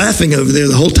service laughing over there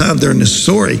the whole time during this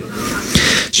story.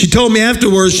 She told me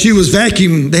afterwards she was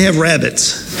vacuuming. They have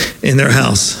rabbits in their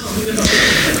house.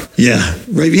 Yeah,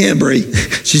 raise your hand, Bree.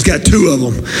 She's got 2 of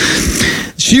them.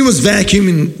 She was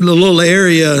vacuuming the little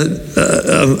area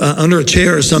under a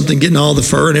chair or something, getting all the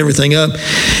fur and everything up.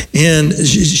 And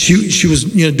she was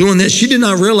doing this. She did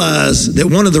not realize that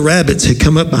one of the rabbits had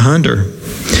come up behind her.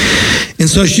 And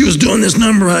so she was doing this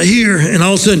number right here, and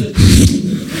all of a sudden,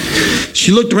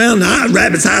 she looked around, the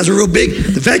rabbit's eyes were real big.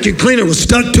 The vacuum cleaner was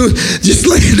stuck to it, just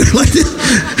laying there like this.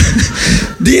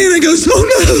 Deanna goes, oh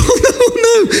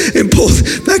no, and pulls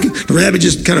back. The rabbit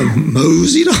just kind of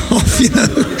moseyed off,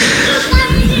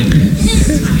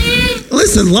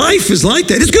 Listen, life is like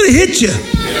that. It's going to hit you.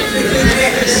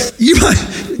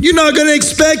 You're not going to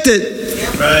expect it.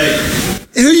 Right.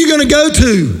 And who are you going to go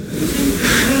to?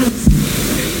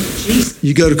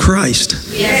 You go to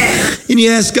Christ. Yes. And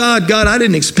you ask God, I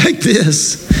didn't expect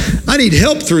this. I need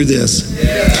help through this.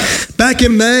 Yes. Back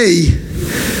in May,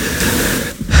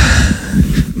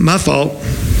 my fault.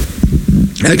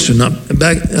 Actually, not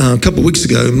back a couple weeks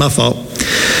ago, my fault.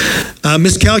 I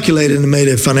miscalculated and made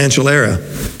a financial error.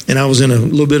 And I was in a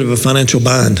little bit of a financial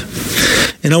bind.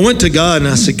 And I went to God and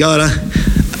I said, God,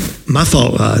 my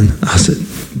fault, God. I said,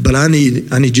 but I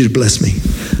need you to bless me.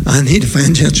 I need a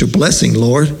financial blessing,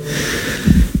 Lord.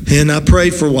 And I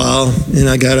prayed for a while, and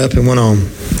I got up and went on.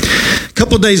 A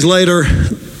couple of days later,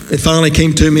 it finally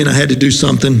came to me, and I had to do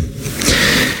something.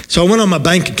 So I went on my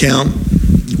bank account,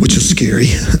 which was scary.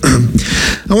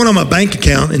 I went on my bank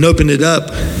account and opened it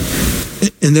up,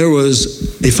 and there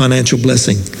was a financial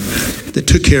blessing that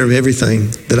took care of everything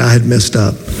that I had messed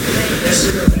up.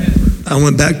 I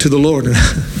went back to the Lord, and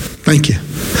thank you.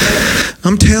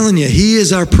 I'm telling you, He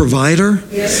is our provider.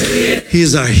 Yes, He is. He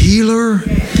is our healer.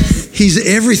 He's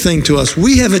everything to us.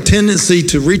 We have a tendency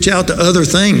to reach out to other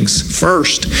things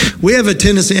first. We have a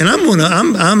tendency, and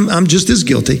I'm just as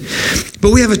guilty,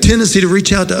 but we have a tendency to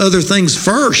reach out to other things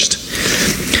first.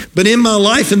 But in my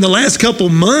life, in the last couple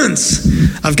months,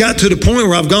 I've got to the point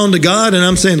where I've gone to God and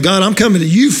I'm saying, God, I'm coming to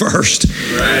you first.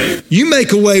 Right. You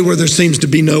make a way where there seems to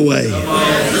be no way. Come on.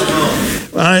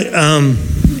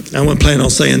 I wasn't planning on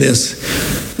saying this.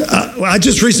 I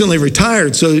just recently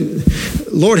retired, so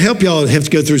Lord help y'all have to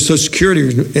go through Social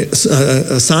Security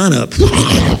sign up.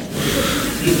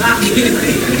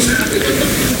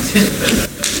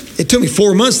 It took me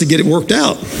 4 months to get it worked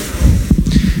out.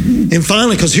 And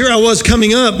finally, because here I was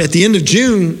coming up at the end of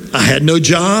June, I had no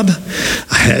job.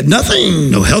 I had nothing,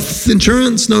 no health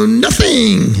insurance, no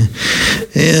nothing.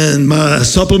 And my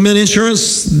supplement insurance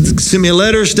sent me a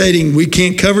letter stating, we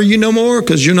can't cover you no more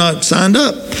because you're not signed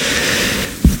up.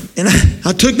 And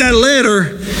I took that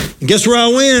letter, and guess where I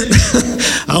went?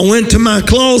 I went to my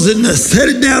closet and I set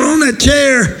it down on that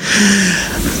chair.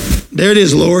 There it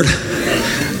is, Lord.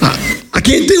 I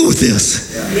can't deal with this.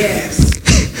 Yes.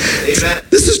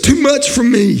 This is too much for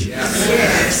me.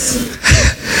 Yes.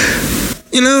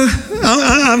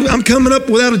 I'm coming up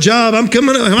without a job. I've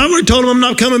already told them I'm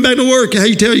not coming back to work. How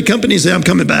you tell your company, say I'm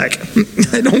coming back.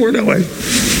 They don't work that way.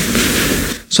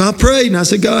 So I prayed and I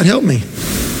said, God, help me.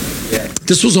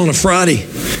 This was on a Friday.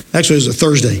 Actually, it was a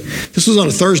Thursday. This was on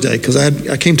a Thursday because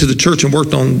I came to the church and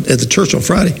worked at the church on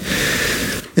Friday.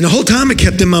 And the whole time it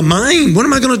kept in my mind, what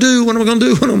am I going to do? What am I going to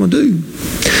do? What am I going to do?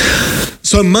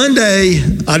 So Monday,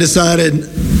 I decided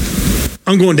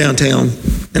I'm going downtown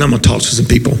and I'm going to talk to some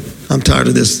people. I'm tired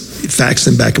of this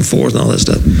faxing back and forth and all that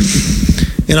stuff.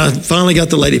 And I finally got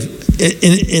the lady.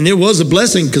 And it was a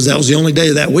blessing because that was the only day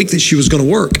of that week that she was going to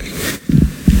work.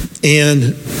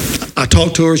 And I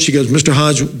talked to her. She goes, Mr.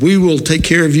 Hodge, we will take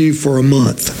care of you for a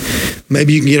month.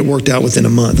 Maybe you can get it worked out within a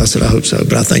month. I said, I hope so,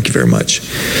 but I thank you very much.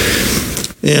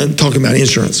 And talking about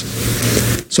insurance.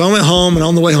 So I went home, and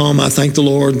on the way home, I thanked the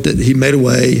Lord that He made a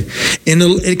way. And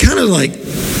it kind of like,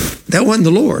 that wasn't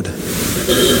the Lord.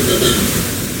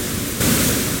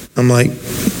 I'm like,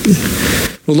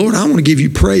 well, Lord, I want to give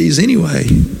you praise anyway.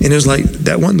 And it was like,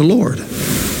 that wasn't the Lord.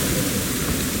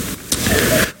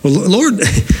 Well, Lord,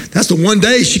 that's the one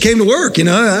day she came to work. You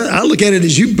know, I look at it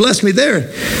as you blessed me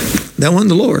there. That wasn't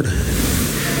the Lord.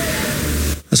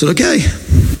 I said, okay,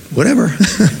 whatever.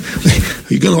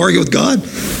 Are you going to argue with God?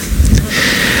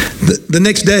 The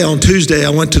next day, on Tuesday, I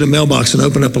went to the mailbox and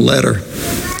opened up a letter.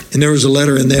 And there was a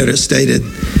letter in there that stated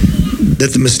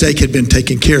that the mistake had been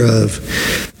taken care of.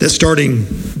 That starting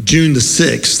June the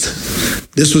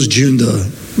 6th, this was June the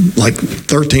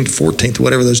 13th, 14th,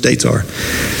 whatever those dates are.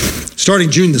 Starting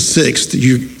June the 6th,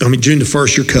 June the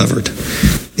 1st, you're covered.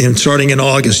 And starting in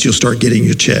August, you'll start getting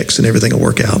your checks and everything will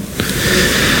work out.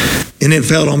 And it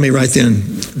fell on me right then,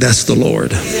 that's the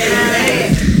Lord.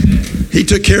 He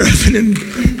took care of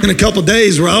it in a couple of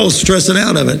days where I was stressing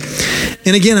out of it.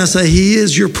 And again, I say, He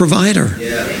is your provider.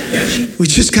 We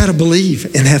just got to believe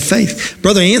and have faith.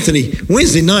 Brother Anthony,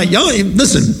 Wednesday night, y'all,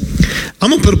 listen, I'm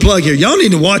going to put a plug here. Y'all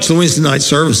need to watch the Wednesday night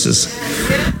services.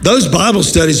 Those Bible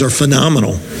studies are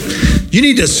phenomenal. You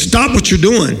need to stop what you're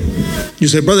doing. You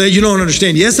say, brother, you don't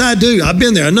understand. Yes, I do. I've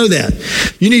been there. I know that.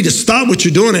 You need to stop what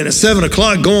you're doing and at 7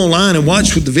 o'clock, go online and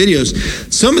watch with the videos.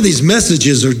 Some of these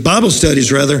messages, or Bible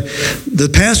studies rather, the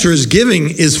pastor is giving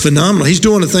is phenomenal. He's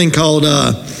doing a thing called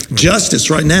Justice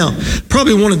right now.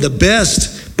 Probably one of the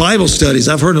best Bible studies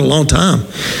I've heard in a long time.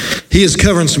 He is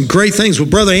covering some great things. Well,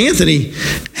 Brother Anthony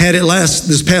had it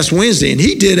this past Wednesday, and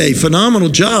he did a phenomenal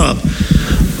job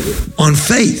on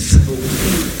faith.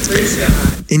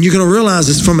 And you're going to realize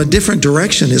it's from a different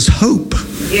direction. It's hope.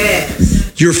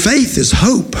 Yes. Your faith is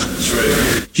hope.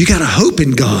 You got to hope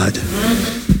in God.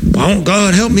 Why won't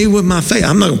God help me with my faith?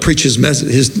 I'm not going to preach his message.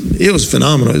 It was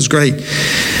phenomenal. It was great.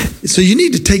 So you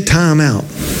need to take time out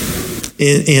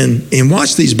and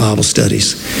watch these Bible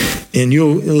studies. And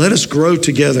you'll let us grow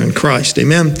together in Christ.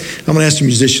 Amen. I'm going to ask the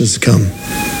musicians to come.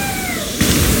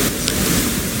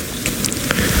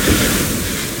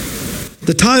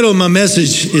 The title of my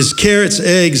message is Carrots,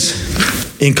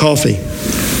 Eggs, and Coffee.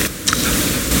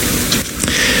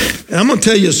 And I'm going to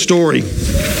tell you a story.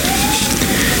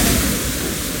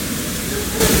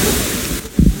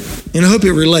 And I hope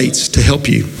it relates to help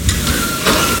you.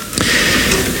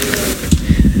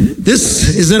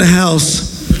 This is in a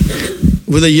house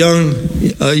with a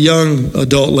young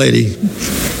adult lady.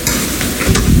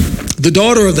 The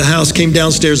daughter of the house came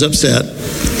downstairs upset.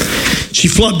 She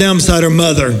flopped down beside her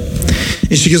mother.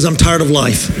 And she goes, I'm tired of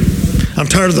life. I'm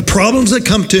tired of the problems that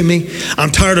come to me.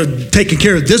 I'm tired of taking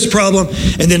care of this problem.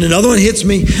 And then another one hits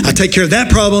me. I take care of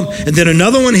that problem. And then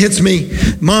another one hits me.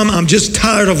 Mom, I'm just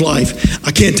tired of life.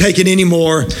 I can't take it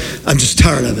anymore. I'm just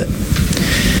tired of it.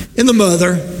 And the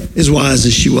mother, as wise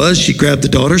as she was, she grabbed the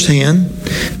daughter's hand,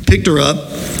 picked her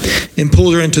up, and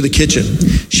pulled her into the kitchen.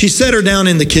 She set her down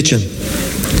in the kitchen.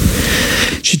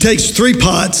 She takes 3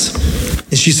 pots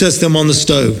and she sets them on the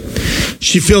stove.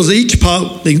 She fills each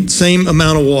pot the same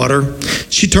amount of water.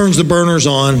 She turns the burners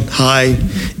on high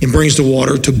and brings the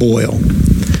water to boil.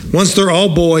 Once they're all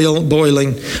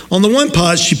boiling, on the one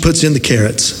pot, she puts in the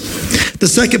carrots. The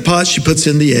second pot, she puts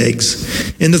in the eggs.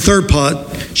 In the third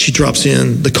pot, she drops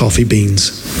in the coffee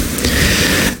beans.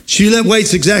 She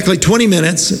waits exactly 20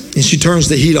 minutes and she turns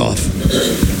the heat off.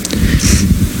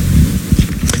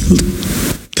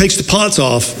 Takes the pots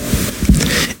off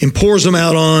and pours them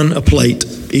out on a plate.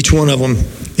 Each one of them,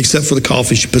 except for the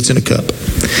coffee, she puts in a cup.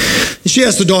 And she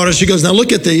asks the daughter, she goes, now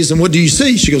look at these, and what do you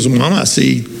see? She goes, Mom, I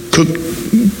see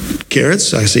cooked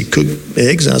carrots, I see cooked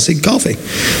eggs, and I see coffee.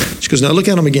 She goes, now look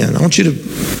at them again. I want you to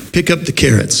pick up the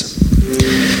carrots.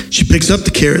 She picks up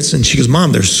the carrots, and she goes,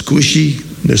 Mom, they're squishy,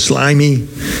 they're slimy,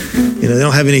 they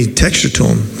don't have any texture to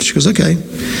them. She goes, okay.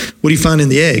 What do you find in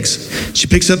the eggs? She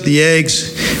picks up the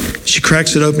eggs, she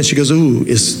cracks it open. She goes, ooh,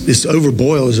 it's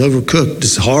overboiled, it's overcooked,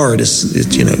 it's hard,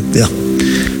 yeah.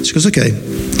 She goes, okay.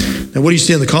 Now, what do you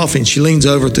see in the coffee? And she leans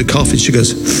over to the coffee. She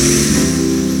goes,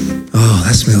 oh,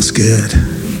 that smells good.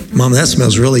 Mom, that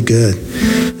smells really good.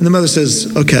 And the mother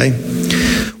says, okay.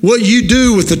 What you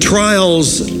do with the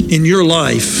trials in your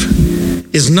life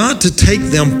is not to take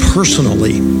them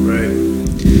personally. Right.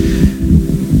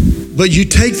 But you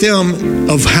take them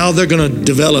of how they're going to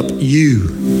develop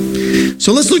you.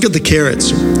 So let's look at the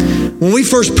carrots. When we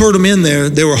first put them in there,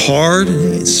 they were hard,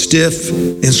 stiff,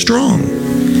 and strong.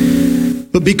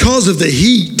 But because of the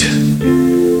heat,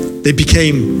 they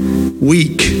became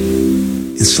weak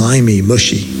and slimy,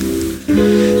 mushy.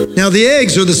 Now the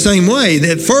eggs are the same way.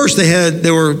 At first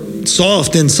they were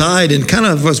soft inside and kind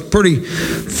of a pretty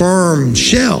firm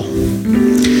shell.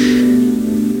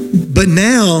 But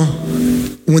now,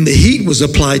 when the heat was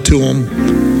applied to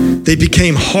them, they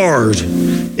became hard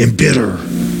and bitter.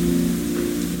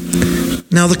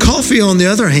 Now the coffee, on the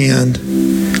other hand,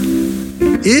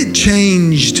 it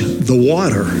changed the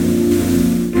water.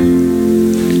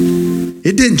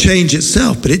 it didn't change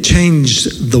itself, but it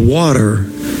changed the water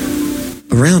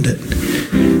around it.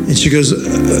 And she goes,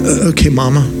 okay,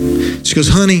 Mama. She goes,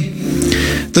 honey,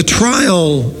 the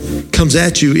trial comes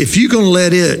at you. If you're going to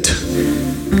let it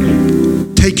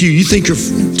take you, you think you're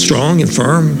strong and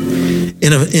firm,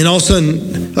 and all of a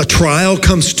sudden a trial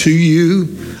comes to you,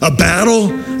 a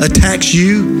battle attacks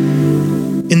you,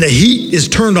 and the heat is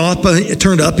turned up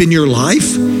in your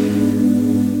life.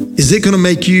 Is it going to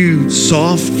make you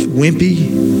soft, wimpy,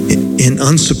 and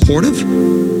unsupportive?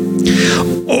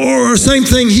 Or same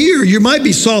thing here. You might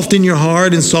be soft in your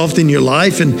heart and soft in your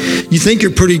life, and you think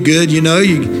you're pretty good. You know,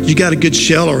 you got a good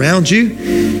shell around you.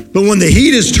 But when the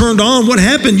heat is turned on, what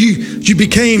happened? You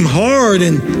became hard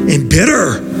and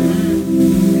bitter.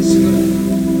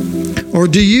 Or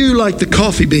do you, like the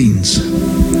coffee beans,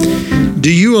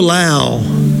 do you allow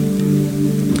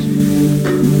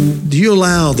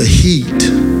the heat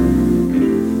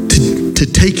to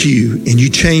take you, and you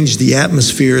change the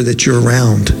atmosphere that you're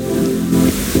around?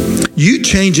 You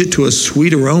change it to a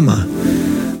sweet aroma,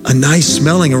 a nice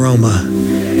smelling aroma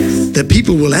that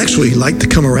people will actually like to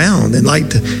come around and like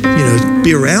to,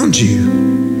 be around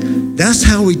you. That's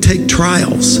how we take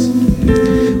trials.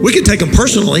 We can take them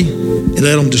personally and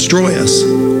let them destroy us.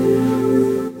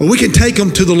 Or we can take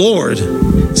them to the Lord.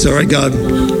 Say, all right, God,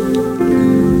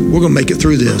 we're going to make it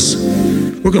through this.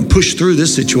 We're going to push through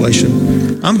this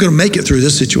situation. I'm going to make it through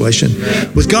this situation.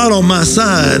 With God on my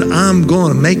side, I'm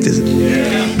going to make this.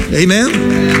 Amen?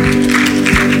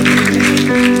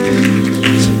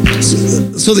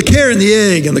 So the carrot and the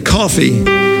egg and the coffee,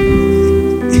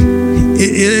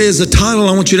 it is a title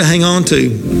I want you to hang on to.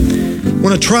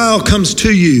 When a trial comes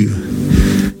to you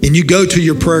and you go to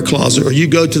your prayer closet or you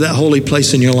go to that holy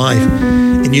place in your life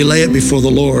and you lay it before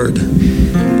the Lord,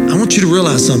 I want you to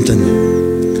realize something.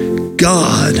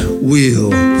 God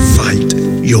will fight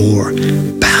your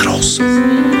battles.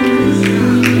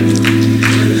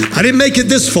 I didn't make it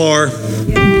this far,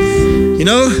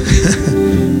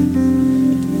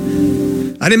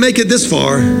 I didn't make it this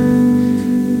far,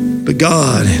 but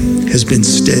God has been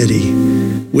steady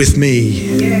with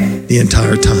me the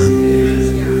entire time.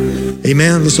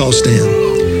 Amen. Let's all stand.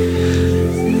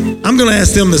 I'm going to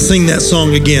ask them to sing that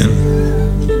song again.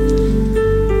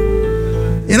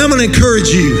 And I'm going to encourage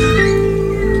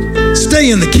you. Stay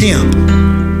in the camp.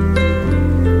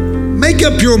 Make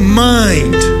up your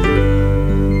mind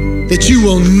that you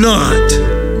will not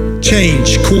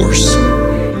change course.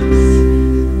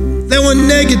 That when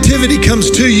negativity comes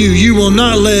to you, you will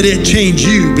not let it change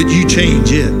you, but you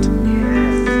change it.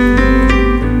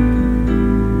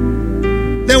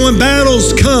 That when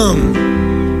battles come,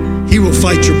 He will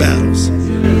fight your battles.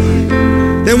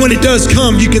 That when it does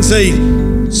come, you can say,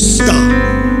 stop.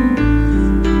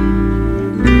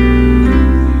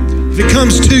 If it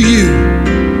comes to you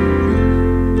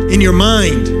in your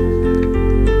mind,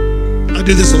 I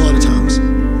do this a lot of times.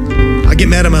 I get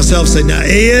mad at myself, say, now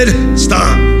Ed,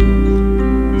 stop. I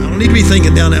don't need to be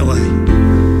thinking down that way.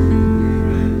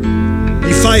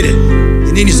 You fight it.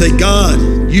 And then you say, God,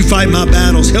 you fight my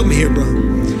battles. Help me here, bro.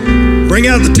 Bring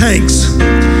out the tanks.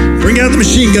 Bring out the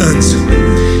machine guns.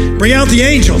 Bring out the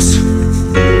angels.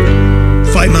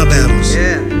 Fight my battles.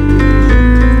 Yeah.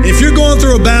 If you're going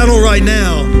through a battle right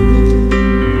now,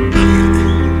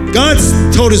 God's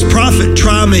told His prophet,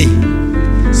 try me.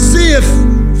 See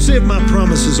if my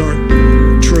promises aren't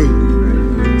true.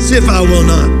 See if I will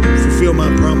not fulfill my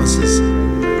promises.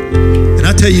 And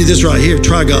I tell you this right here,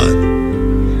 try God.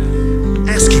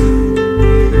 Ask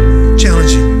Him.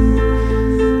 Challenge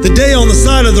Him. The day on the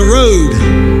side of the road,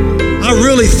 I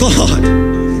really thought,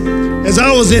 as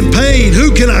I was in pain,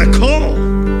 who can I call?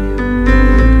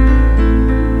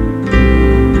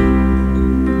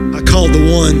 I called the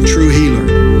one true healer.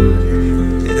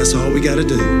 And that's all we got to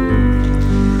do.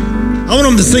 I want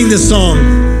them to sing this song,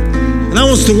 and I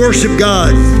want us to worship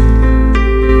God.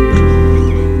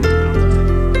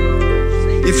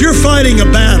 If you're fighting a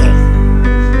battle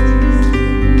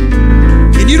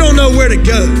and you don't know where to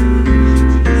go,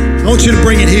 I want you to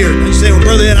bring it here. You say, well,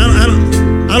 Brother Ed,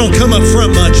 I don't come up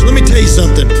front much. Let me tell you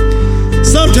something.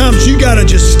 Sometimes you got to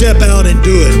just step out and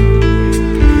do it.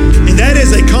 And that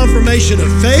is a confirmation of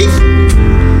faith,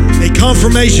 a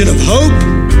confirmation of hope,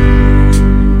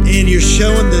 and you're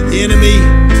showing the enemy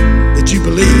that you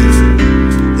believe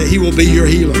that he will be your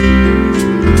healer.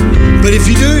 But if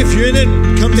you do, if you're in it,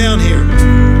 come down here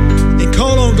and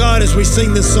call on God as we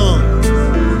sing this song.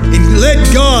 And let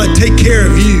God take care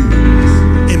of you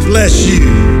and bless you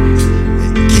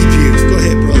and keep you. Go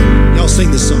ahead, brother. Y'all sing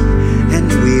this song.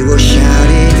 And we will shout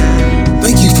it out.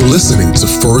 Thank you for for listening to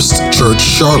First Church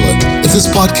Charlotte. If this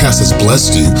podcast has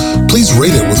blessed you, please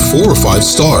rate it with 4 or 5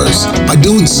 stars. By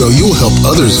doing so, you will help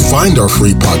others find our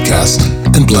free podcast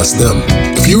and bless them.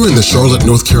 If you're in the Charlotte,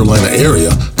 North Carolina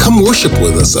area, come worship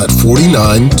with us at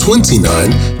 4929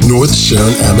 North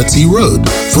Sharon Amity Road.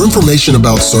 For information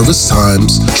about service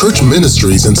times, church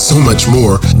ministries, and so much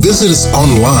more, visit us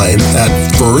online at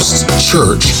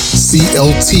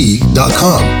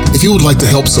firstchurchclt.com. If you would like to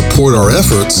help support our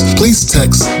efforts, please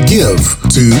text GIVE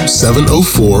to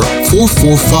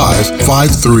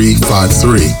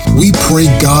 704-445-5353. We pray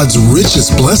God's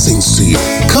richest blessings to you.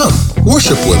 Come,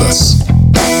 worship with us.